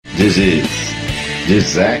This is the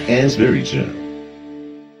Zach Ansbury Show.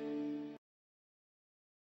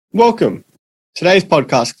 Welcome. Today's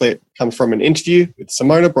podcast clip comes from an interview with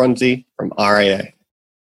Simona Bronzi from RAA.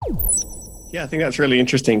 Yeah, I think that's really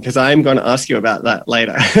interesting because I'm going to ask you about that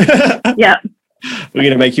later. Yeah. We're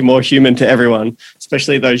going to make you more human to everyone,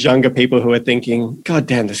 especially those younger people who are thinking, God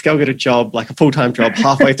damn, this girl got a job, like a full-time job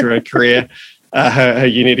halfway through her career, her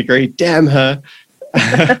uni degree, damn her.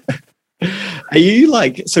 Are you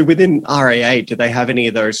so within RAA, do they have any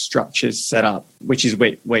of those structures set up, which is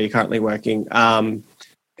where you're currently working,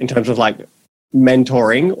 in terms of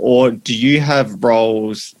mentoring, or do you have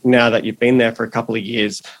roles now that you've been there for a couple of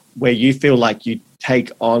years where you feel like you take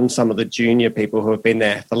on some of the junior people who have been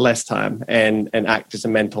there for less time and act as a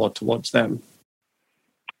mentor towards them?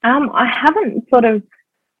 I haven't sort of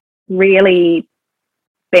really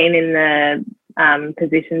been in the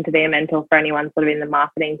position to be a mentor for anyone sort of in the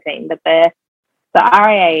marketing team, but the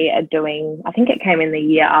RAA are doing, I think it came in the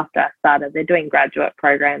year after I started, they're doing graduate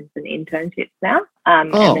programs and internships now.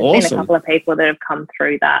 And there's awesome. been a couple of people that have come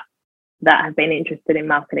through that have been interested in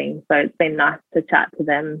marketing. So it's been nice to chat to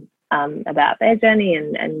them about their journey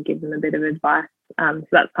and give them a bit of advice. So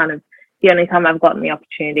that's kind of the only time I've gotten the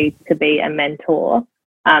opportunity to be a mentor.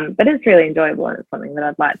 But it's really enjoyable and it's something that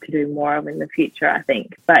I'd like to do more of in the future, I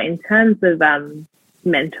think. But in terms of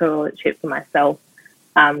mentorship for myself,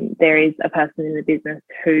 there is a person in the business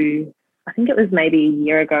who, I think it was maybe a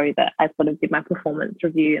year ago that I sort of did my performance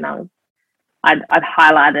review, and I'd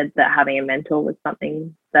highlighted that having a mentor was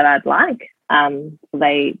something that I'd like. So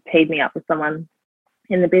they teed me up with someone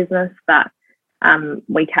in the business that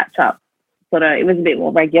we catch up. It was a bit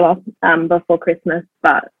more regular before Christmas,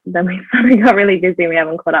 but then we sort of got really busy and we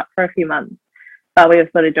haven't caught up for a few months. But we were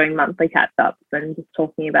sort of doing monthly catch-ups and just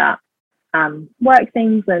talking about work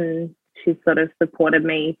things, and she sort of supported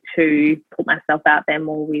me to put myself out there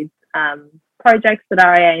more with projects at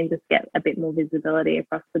RAA and just get a bit more visibility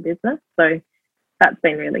across the business. So that's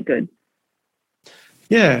been really good.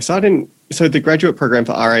 Yeah, so the graduate program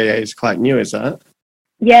for RAA is quite new, is that?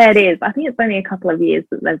 Yeah, it is. I think it's only a couple of years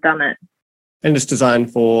that they've done it. And it's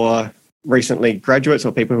designed for recently graduates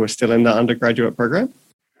or people who are still in the undergraduate program?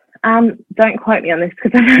 Don't quote me on this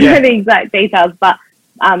because I don't know the exact details, but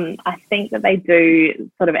I think that they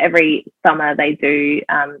do sort of every summer, they do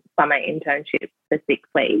summer internships for 6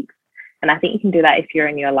 weeks. And I think you can do that if you're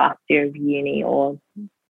in your last year of uni or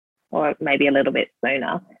maybe a little bit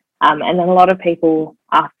sooner. And then a lot of people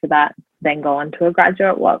after that then go on to a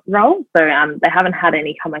graduate role. So they haven't had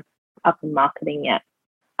any come up in marketing yet.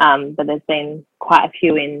 But there's been quite a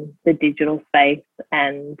few in the digital space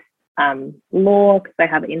and law, because they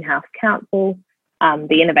have in-house counsel,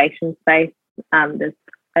 the innovation space. There's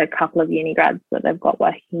a couple of uni grads that they've got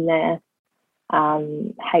working there.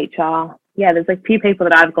 HR. Yeah, there's a few people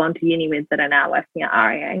that I've gone to uni with that are now working at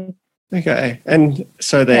RAA. Okay. And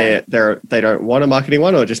so they don't want a marketing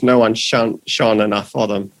one, or just no one shone enough for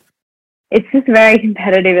them? It's just very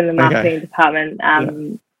competitive in the marketing department,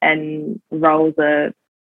 and roles are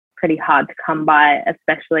pretty hard to come by,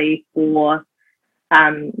 especially for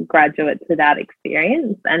graduates without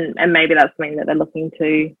experience. And maybe that's something that they're looking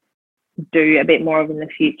to do a bit more of in the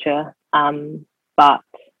future. But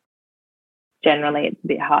generally, it's a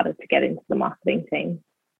bit harder to get into the marketing team.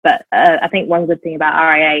 But I think one good thing about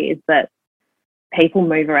RAA is that people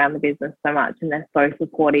move around the business so much, and they're so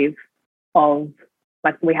supportive of,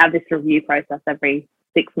 we have this review process every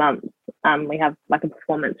 6 months. We have a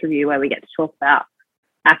performance review where we get to talk about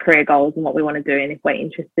our career goals and what we want to do, and if we're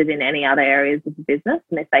interested in any other areas of the business,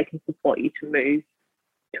 and if they can support you to move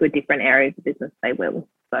to a different area of the business, they will.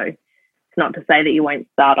 So it's not to say that you won't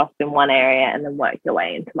start off in one area and then work your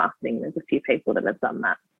way into marketing. There's a few people that have done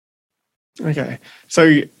that. Okay.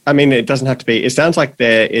 So, I mean, it doesn't have to be, it sounds like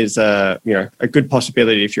there is a good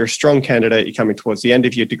possibility if you're a strong candidate, you're coming towards the end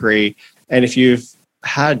of your degree, and if you've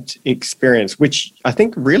had experience, which I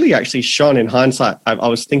think really actually shone in hindsight. I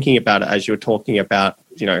was thinking about it as you were talking about,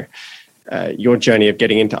 your journey of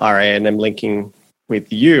getting into RA and then linking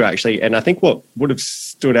with you actually. And I think what would have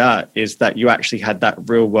stood out is that you actually had that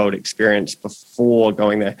real world experience before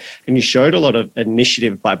going there. And you showed a lot of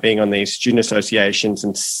initiative by being on these student associations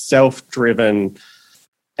and self-driven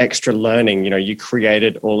extra learning. You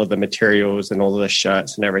created all of the materials and all of the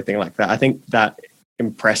shirts and everything like that. I think that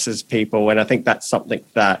impresses people. And I think that's something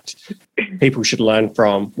that people should learn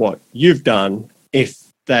from what you've done if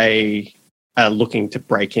they are looking to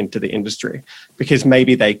break into the industry, because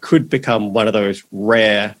maybe they could become one of those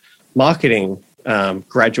rare marketing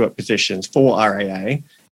graduate positions for RAA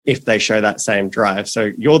if they show that same drive.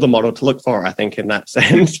 So you're the model to look for, I think, in that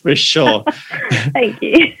sense, for sure. Thank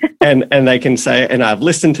you. And they can say, and I've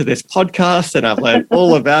listened to this podcast and I've learned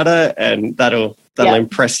all about it, and that'll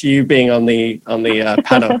impress you being on the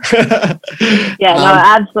panel. Yeah, no,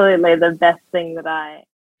 absolutely the best thing that I.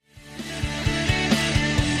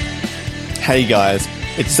 Hey guys,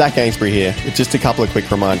 it's Zach Ainsbury here with just a couple of quick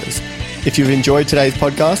reminders. If you've enjoyed today's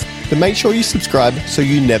podcast, then make sure you subscribe so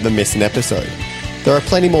you never miss an episode. There are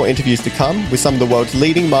plenty more interviews to come with some of the world's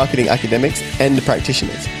leading marketing academics and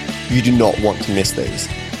practitioners. You do not want to miss these.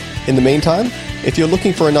 In the meantime, if you're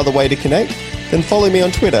looking for another way to connect, then follow me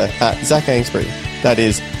on Twitter at Zach Ainsbury. That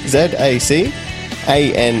is ZACANESBURY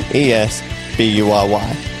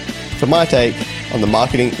for my take on the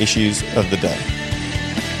marketing issues of the day.